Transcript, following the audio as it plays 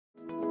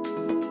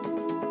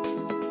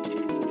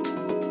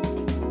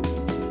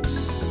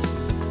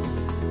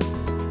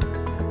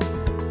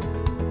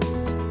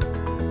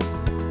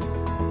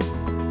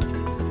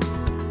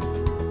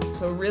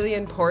really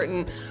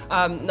important,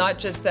 not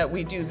just that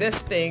we do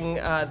this thing,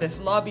 this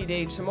lobby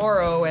day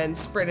tomorrow and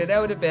spread it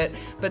out a bit,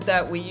 but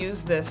that we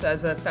use this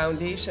as a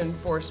foundation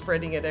for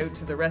spreading it out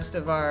to the rest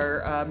of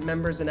our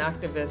members and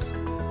activists.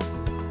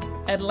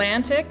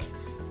 Atlantic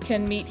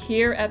can meet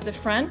here at the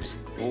front.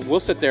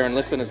 We'll sit there and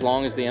listen as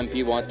long as the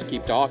MP wants to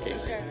keep talking,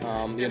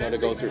 you know, to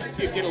go through.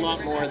 You get a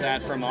lot more of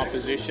that from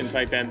opposition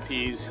type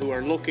MPs who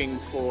are looking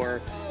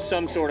for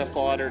some sort of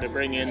fodder to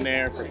bring in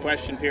there for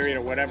question period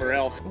or whatever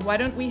else. Why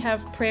don't we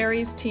have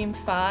Prairie's Team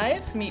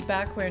 5 meet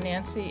back where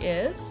Nancy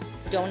is?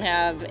 Don't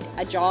have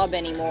a job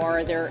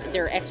anymore,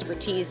 their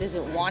expertise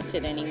isn't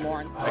wanted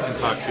anymore. I can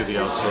talk to the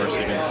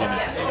outsourcing in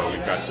Phoenix, you know,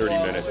 we've got 30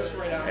 minutes,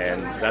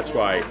 and that's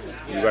why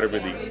we've got to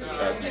really be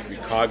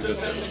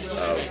cognizant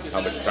of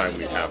how much time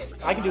we have.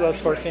 I can do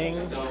outsourcing,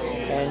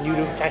 and you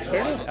do tax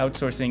fairness.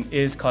 Outsourcing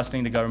is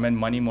costing the government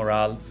money,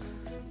 morale,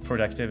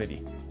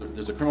 productivity.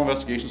 There's a criminal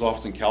investigations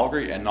office in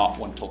Calgary and not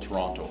one till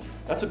Toronto.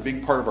 That's a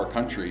big part of our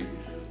country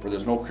where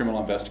there's no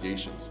criminal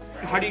investigations.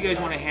 How do you guys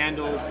want to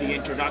handle the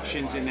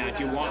introductions in that?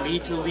 Do you want me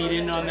to lead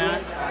in on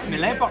that? Mais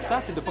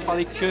l'important, c'est de ne pas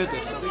parler que de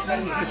ça.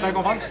 C'est de faire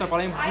comprendre que c'est un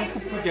problème beaucoup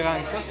plus grand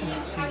que ça. C'est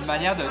une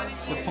manière de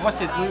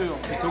procédure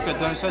plutôt que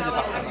d'un seul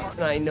département.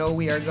 And I know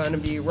we are going to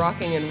be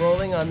rocking and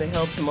rolling on the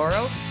Hill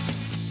tomorrow.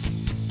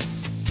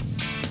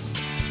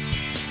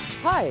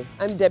 Hi,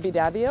 I'm Debbie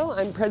Davio.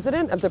 I'm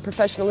president of the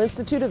Professional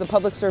Institute of the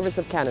Public Service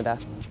of Canada.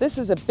 This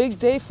is a big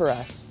day for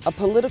us, a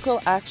political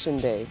action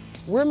day.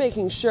 We're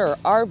making sure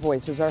our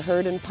voices are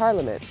heard in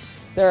Parliament.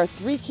 There are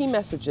 3 key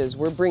messages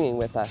we're bringing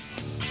with us.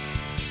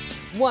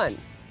 1.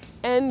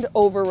 End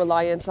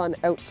over-reliance on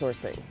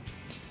outsourcing.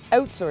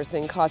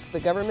 Outsourcing costs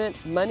the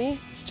government money,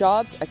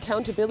 jobs,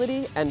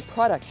 accountability, and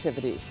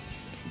productivity.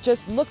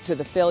 Just look to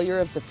the failure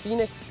of the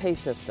Phoenix pay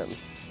system.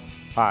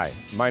 Hi,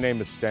 my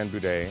name is Stan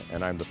Boudet,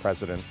 and I'm the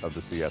president of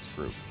the CS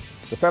Group.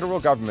 The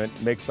federal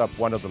government makes up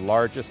one of the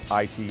largest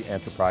IT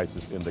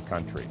enterprises in the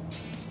country.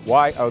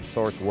 Why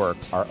outsource work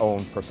our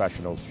own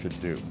professionals should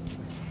do?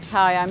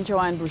 Hi, I'm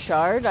Joanne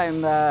Bouchard.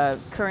 I'm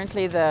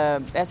currently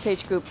the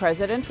SH Group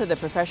President for the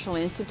Professional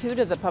Institute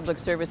of the Public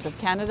Service of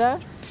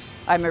Canada.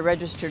 I'm a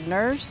registered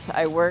nurse.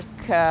 I work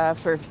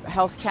for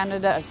Health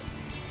Canada,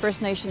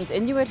 First Nations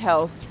Inuit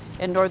Health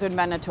in Northern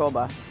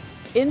Manitoba.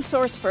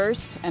 Insource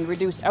first and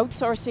reduce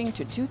outsourcing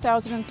to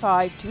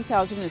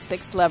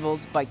 2005-2006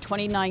 levels by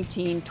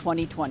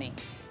 2019-2020.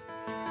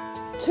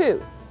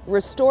 2.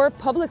 Restore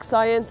public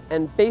science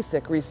and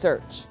basic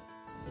research.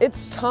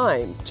 It's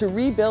time to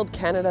rebuild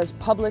Canada's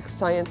public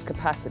science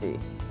capacity.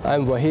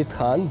 I'm Wahid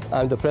Khan.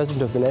 I'm the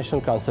president of the National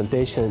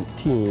Consultation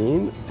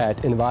Team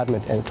at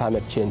Environment and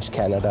Climate Change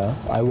Canada.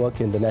 I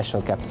work in the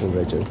National Capital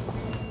Region.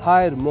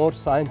 Hire more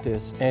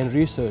scientists and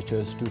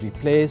researchers to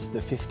replace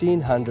the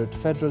 1,500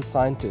 federal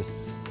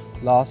scientists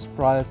lost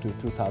prior to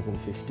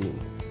 2015.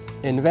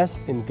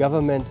 Invest in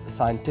government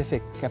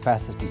scientific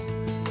capacity.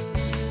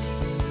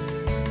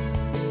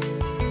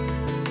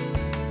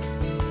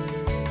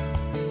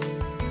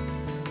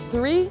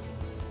 3.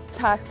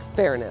 Tax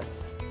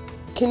fairness.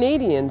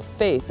 Canadians'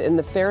 faith in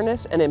the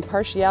fairness and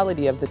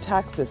impartiality of the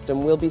tax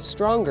system will be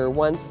stronger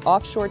once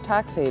offshore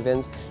tax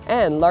havens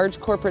and large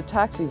corporate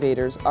tax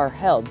evaders are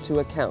held to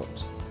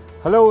account.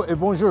 Hello et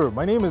bonjour.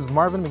 My name is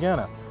Marvin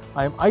Magana.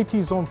 I am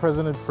IT Zone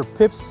President for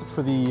PIPS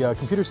for the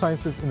Computer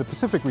Sciences in the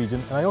Pacific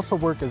region, and I also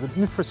work as an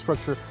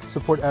Infrastructure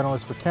Support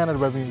Analyst for Canada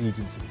Revenue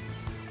Agency.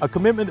 A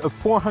commitment of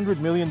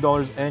 $400 million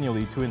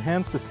annually to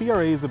enhance the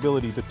CRA's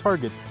ability to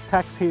target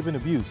tax haven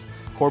abuse,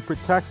 corporate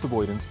tax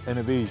avoidance, and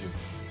evasion.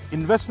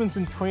 Investments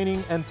in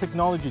training and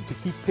technology to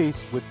keep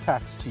pace with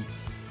tax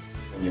cheats.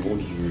 Au niveau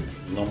du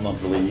nombre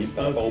d'employés,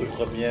 par rapport aux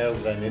premières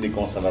années des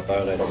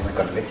conservateurs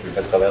économiques, je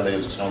fais travers des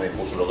réductions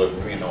d'impôts sur le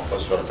revenu et non pas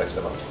sur la taxe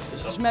de vente.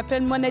 Je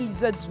m'appelle Mona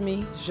Lisa Dumé,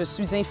 je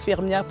suis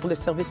infirmière pour le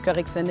Service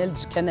correctionnel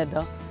du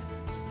Canada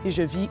et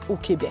je vis au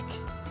Québec.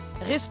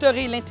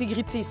 Restaurer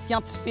l'intégrité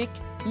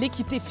scientifique,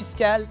 l'équité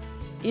fiscale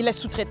et la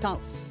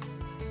sous-traitance.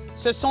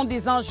 Ce sont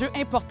des enjeux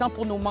importants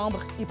pour nos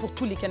membres et pour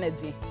tous les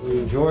Canadiens.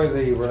 We enjoy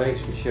the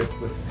relationship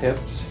with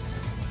PIPS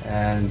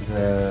and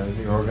the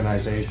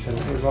organization.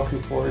 We're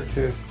looking forward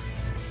to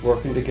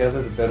working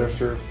together to better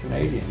serve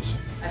Canadians.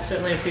 I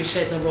certainly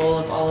appreciate the role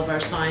of all of our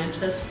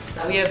scientists.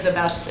 We have the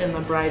best and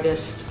the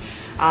brightest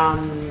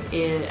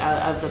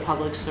of the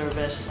public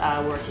service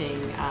working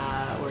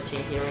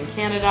here in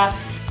Canada.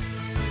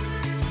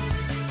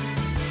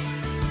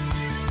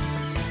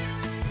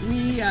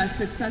 We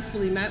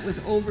successfully met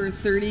with over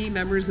 30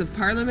 members of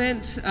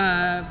Parliament,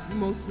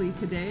 mostly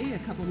today, a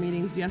couple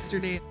meetings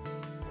yesterday.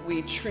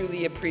 We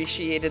truly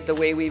appreciated the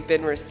way we've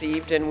been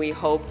received, and we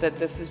hope that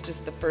this is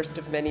just the first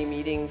of many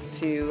meetings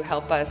to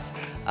help us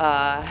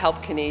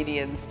help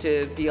Canadians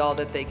to be all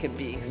that they can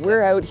be. So.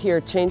 We're out here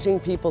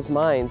changing people's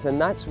minds,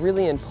 and that's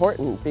really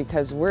important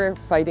because we're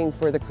fighting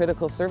for the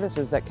critical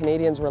services that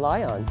Canadians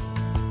rely on.